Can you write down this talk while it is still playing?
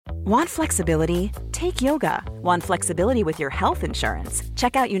Want flexibility? Take yoga. Want flexibility with your health insurance?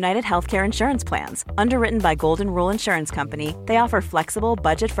 Check out United Healthcare Insurance Plans. Underwritten by Golden Rule Insurance Company, they offer flexible,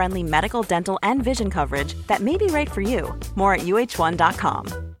 budget-friendly medical, dental, and vision coverage that may be right for you. More at uh1.com.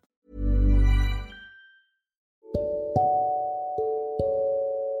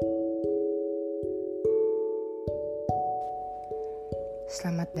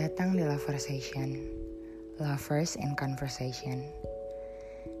 Selamat datang di Loversation, Lovers in Conversation.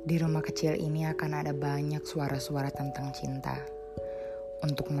 Di rumah kecil ini akan ada banyak suara-suara tentang cinta.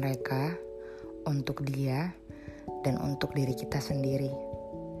 Untuk mereka, untuk dia, dan untuk diri kita sendiri.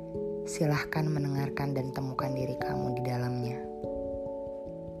 Silahkan mendengarkan dan temukan diri kamu di dalamnya.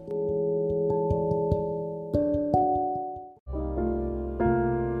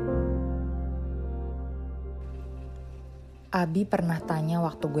 Abi pernah tanya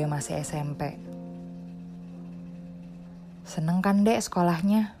waktu gue masih SMP. Seneng kan dek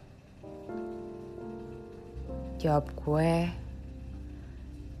sekolahnya? Jawab gue,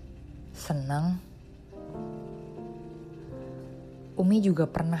 seneng. Umi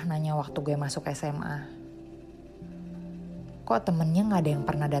juga pernah nanya waktu gue masuk SMA. Kok temennya gak ada yang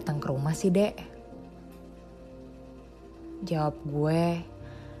pernah datang ke rumah sih dek? Jawab gue,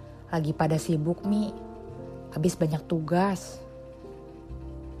 lagi pada sibuk Mi, habis banyak tugas.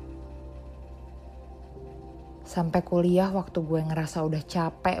 Sampai kuliah waktu gue ngerasa udah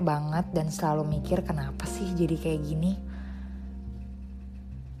capek banget dan selalu mikir kenapa sih jadi kayak gini.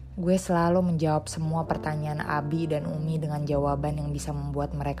 Gue selalu menjawab semua pertanyaan Abi dan Umi dengan jawaban yang bisa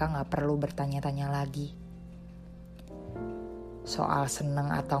membuat mereka gak perlu bertanya-tanya lagi. Soal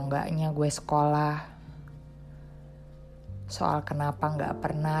seneng atau enggaknya gue sekolah. Soal kenapa gak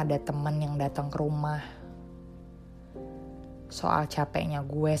pernah ada temen yang datang ke rumah. Soal capeknya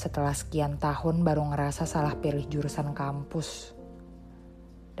gue setelah sekian tahun baru ngerasa salah pilih jurusan kampus.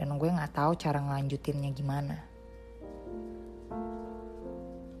 Dan gue gak tahu cara ngelanjutinnya gimana.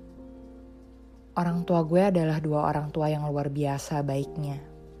 Orang tua gue adalah dua orang tua yang luar biasa baiknya.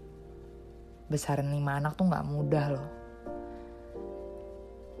 Besarin 5 anak tuh gak mudah loh.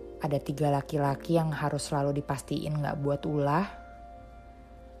 Ada 3 laki-laki yang harus selalu dipastiin gak buat ulah.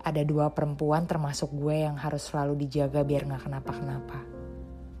 Ada 2 perempuan termasuk gue yang harus selalu dijaga biar gak kenapa-kenapa.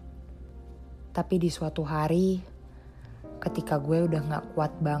 Tapi di suatu hari, ketika gue udah gak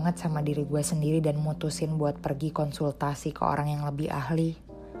kuat banget sama diri gue sendiri dan mutusin buat pergi konsultasi ke orang yang lebih ahli,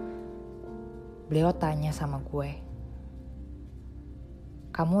 beliau tanya sama gue,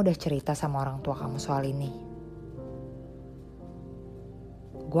 "Kamu udah cerita sama orang tua kamu soal ini?"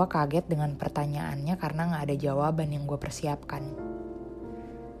 Gue kaget dengan pertanyaannya karena gak ada jawaban yang gue persiapkan.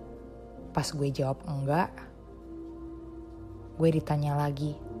 Pas gue jawab enggak, gue ditanya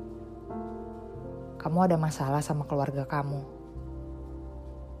lagi, "Kamu ada masalah sama keluarga kamu?"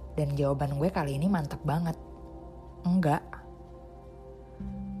 Dan jawaban gue kali ini mantap banget, enggak.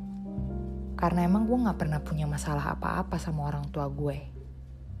 Karena emang gue gak pernah punya masalah apa-apa sama orang tua gue.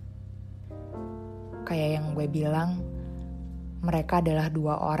 Kayak yang gue bilang, mereka adalah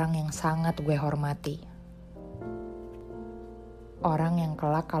 2 orang yang sangat gue hormati. Orang yang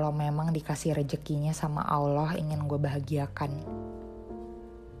kelak kalau memang dikasih rezekinya sama Allah ingin gue bahagiakan.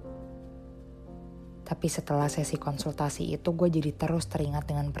 Tapi setelah sesi konsultasi itu gue jadi terus teringat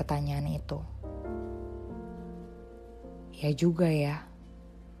dengan pertanyaan itu. Ya juga ya.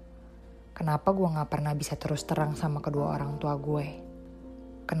 Kenapa gue gak pernah bisa terus terang sama kedua orang tua gue?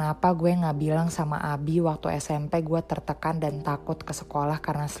 Kenapa gue gak bilang sama Abi waktu SMP gue tertekan dan takut ke sekolah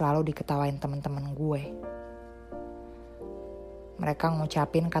karena selalu diketawain temen-temen gue? Mereka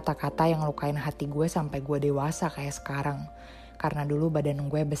ngucapin kata-kata yang lukain hati gue sampai gue dewasa kayak sekarang. Karena dulu badan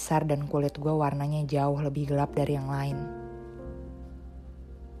gue besar dan kulit gue warnanya jauh lebih gelap dari yang lain.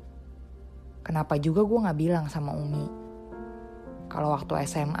 Kenapa juga gue gak bilang sama Umi? Kalau waktu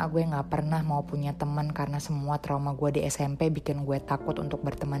SMA gue gak pernah mau punya teman karena semua trauma gue di SMP bikin gue takut untuk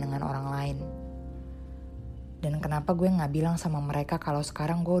berteman dengan orang lain. Dan kenapa gue gak bilang sama mereka kalau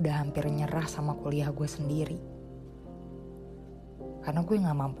sekarang gue udah hampir nyerah sama kuliah gue sendiri? Karena gue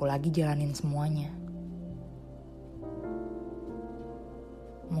gak mampu lagi jalanin semuanya.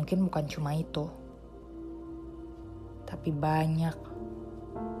 Mungkin bukan cuma itu. Tapi banyak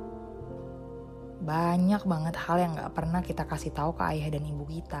banget hal yang gak pernah kita kasih tahu ke ayah dan ibu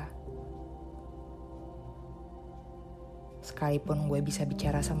kita. Sekalipun gue bisa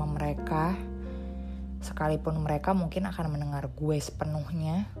bicara sama mereka, sekalipun mereka mungkin akan mendengar gue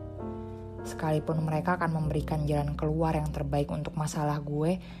sepenuhnya, sekalipun mereka akan memberikan jalan keluar yang terbaik untuk masalah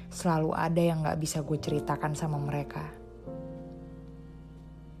gue, selalu ada yang gak bisa gue ceritakan sama mereka.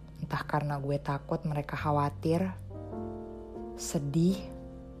 Entah karena gue takut mereka khawatir, sedih,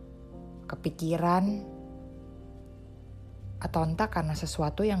 kepikiran, atau entah karena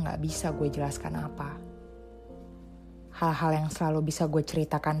sesuatu yang gak bisa gue jelaskan apa. Hal-hal yang selalu bisa gue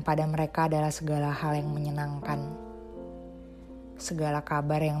ceritakan pada mereka adalah segala hal yang menyenangkan. Segala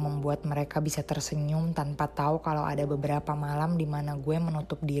kabar yang membuat mereka bisa tersenyum tanpa tahu kalau ada beberapa malam di mana gue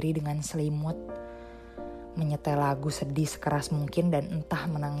menutup diri dengan selimut, menyetel lagu sedih sekeras mungkin dan entah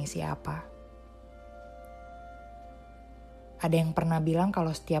menangisi apa. Ada yang pernah bilang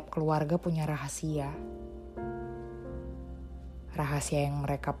kalau setiap keluarga punya rahasia. Rahasia yang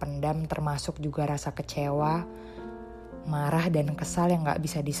mereka pendam termasuk juga rasa kecewa, marah dan kesal yang gak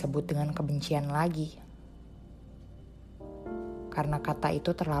bisa disebut dengan kebencian lagi. Karena kata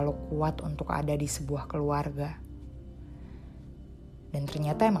itu terlalu kuat untuk ada di sebuah keluarga. Dan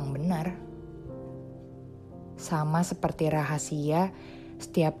ternyata emang benar. Sama seperti rahasia,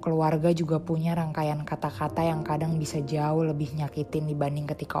 setiap keluarga juga punya rangkaian kata-kata yang kadang bisa jauh lebih nyakitin dibanding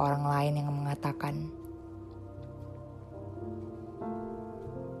ketika orang lain yang mengatakan.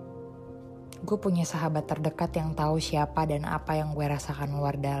 Gue punya sahabat terdekat yang tahu siapa dan apa yang gue rasakan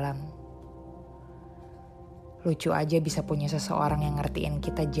luar dalam. Lucu aja bisa punya seseorang yang ngertiin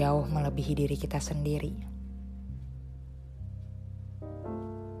kita jauh melebihi diri kita sendiri.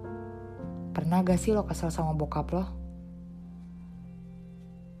 Pernah gak sih lo kesel sama bokap lo?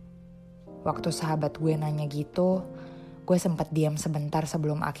 Waktu sahabat gue nanya gitu, gue sempat diam sebentar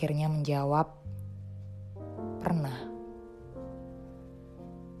sebelum akhirnya menjawab, pernah.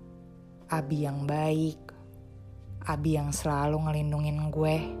 Abi yang baik, Abi yang selalu ngelindungin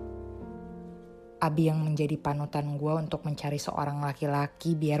gue, Abi yang menjadi panutan gue untuk mencari seorang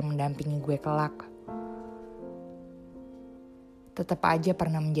laki-laki biar mendampingi gue kelak. Tetap aja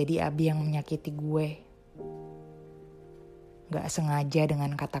pernah menjadi Abi yang menyakiti gue. Gak sengaja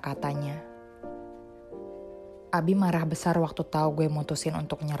dengan kata-katanya. Abi marah besar waktu tahu gue mutusin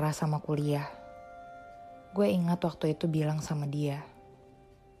untuk nyerah sama kuliah. Gue ingat waktu itu bilang sama dia,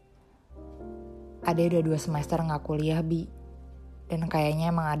 Ade udah 2 semester gak kuliah, Bi. Dan kayaknya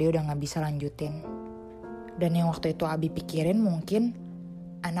emang Ade udah gak bisa lanjutin. Dan yang waktu itu Abi pikirin mungkin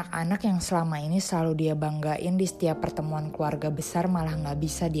anak-anak yang selama ini selalu dia banggain di setiap pertemuan keluarga besar malah gak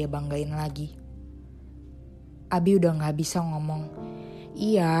bisa dia banggain lagi. Abi udah gak bisa ngomong,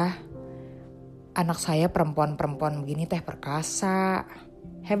 iya, anak saya perempuan-perempuan begini teh perkasa.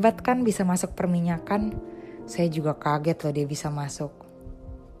 Hebat kan bisa masuk perminyakan. Saya juga kaget loh dia bisa masuk.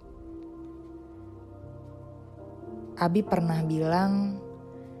 Abi pernah bilang,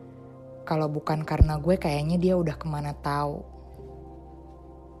 kalau bukan karena gue kayaknya dia udah kemana tahu.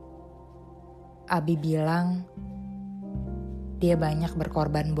 Abi bilang, dia banyak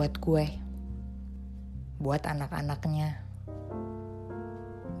berkorban buat gue. Buat anak-anaknya.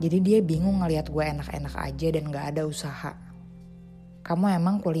 Jadi dia bingung ngelihat gue enak-enak aja dan gak ada usaha. Kamu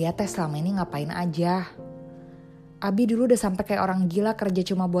emang kuliah teh selama ini ngapain aja? Abi dulu udah sampai kayak orang gila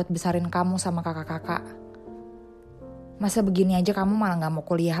kerja cuma buat besarin kamu sama kakak-kakak. Masa begini aja kamu malah gak mau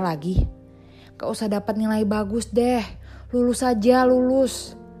kuliah lagi? Gak usah dapat nilai bagus deh. Lulus aja,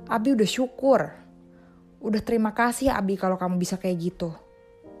 lulus. Abi udah syukur. Udah terima kasih Abi kalau kamu bisa kayak gitu.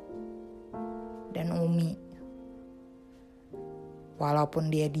 Dan Umi. Walaupun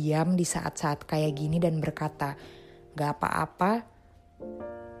dia diam di saat-saat kayak gini dan berkata, gak apa-apa.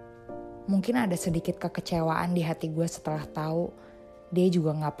 Mungkin ada sedikit kekecewaan di hati gue setelah tahu dia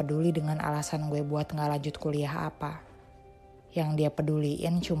juga gak peduli dengan alasan gue buat gak lanjut kuliah apa. Yang dia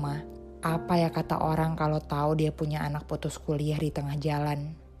peduliin cuma apa ya kata orang kalau tahu dia punya anak putus kuliah di tengah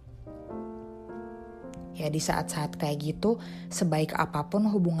jalan. Ya di saat-saat kayak gitu, sebaik apapun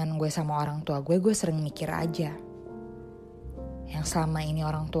hubungan gue sama orang tua gue sering mikir aja. Yang selama ini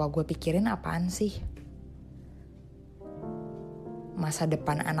orang tua gue pikirin apaan sih? Masa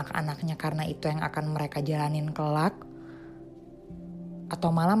depan anak-anaknya karena itu yang akan mereka jalanin kelak?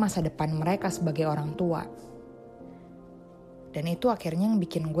 Atau malah masa depan mereka sebagai orang tua? Dan itu akhirnya yang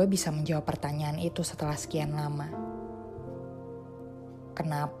bikin gue bisa menjawab pertanyaan itu setelah sekian lama.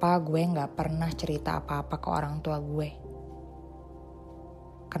 Kenapa gue gak pernah cerita apa-apa ke orang tua gue?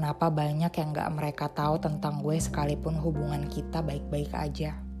 Kenapa banyak yang gak mereka tahu tentang gue sekalipun hubungan kita baik-baik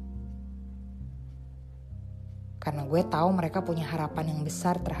aja? Karena gue tahu mereka punya harapan yang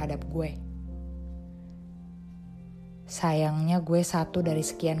besar terhadap gue. Sayangnya gue satu dari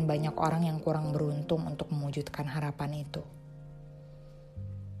sekian banyak orang yang kurang beruntung untuk mewujudkan harapan itu.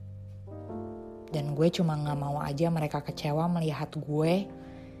 Dan gue cuma gak mau aja mereka kecewa melihat gue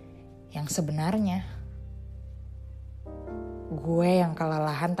yang sebenarnya. Gue yang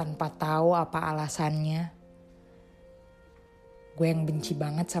kelelahan tanpa tahu apa alasannya. Gue yang benci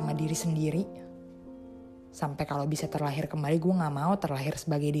banget sama diri sendiri. Sampai kalau bisa terlahir kembali, gue gak mau terlahir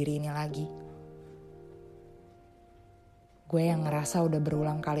sebagai diri ini lagi. Gue yang ngerasa udah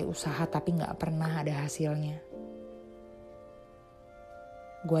berulang kali usaha tapi gak pernah ada hasilnya.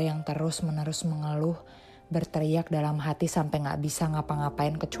 Gue yang terus-menerus mengeluh, berteriak dalam hati sampai gak bisa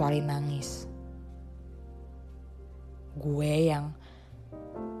ngapa-ngapain kecuali nangis. Gue yang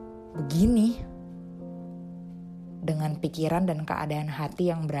begini, dengan pikiran dan keadaan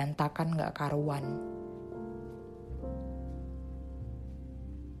hati yang berantakan gak karuan.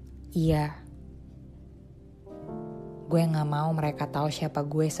 Iya, gue gak mau mereka tahu siapa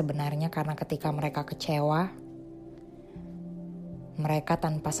gue sebenarnya karena ketika mereka kecewa, mereka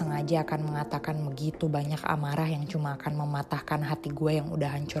tanpa sengaja akan mengatakan begitu banyak amarah yang cuma akan mematahkan hati gue yang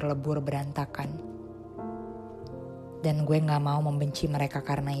udah hancur lebur berantakan. Dan gue gak mau membenci mereka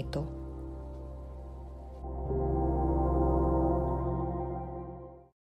karena itu.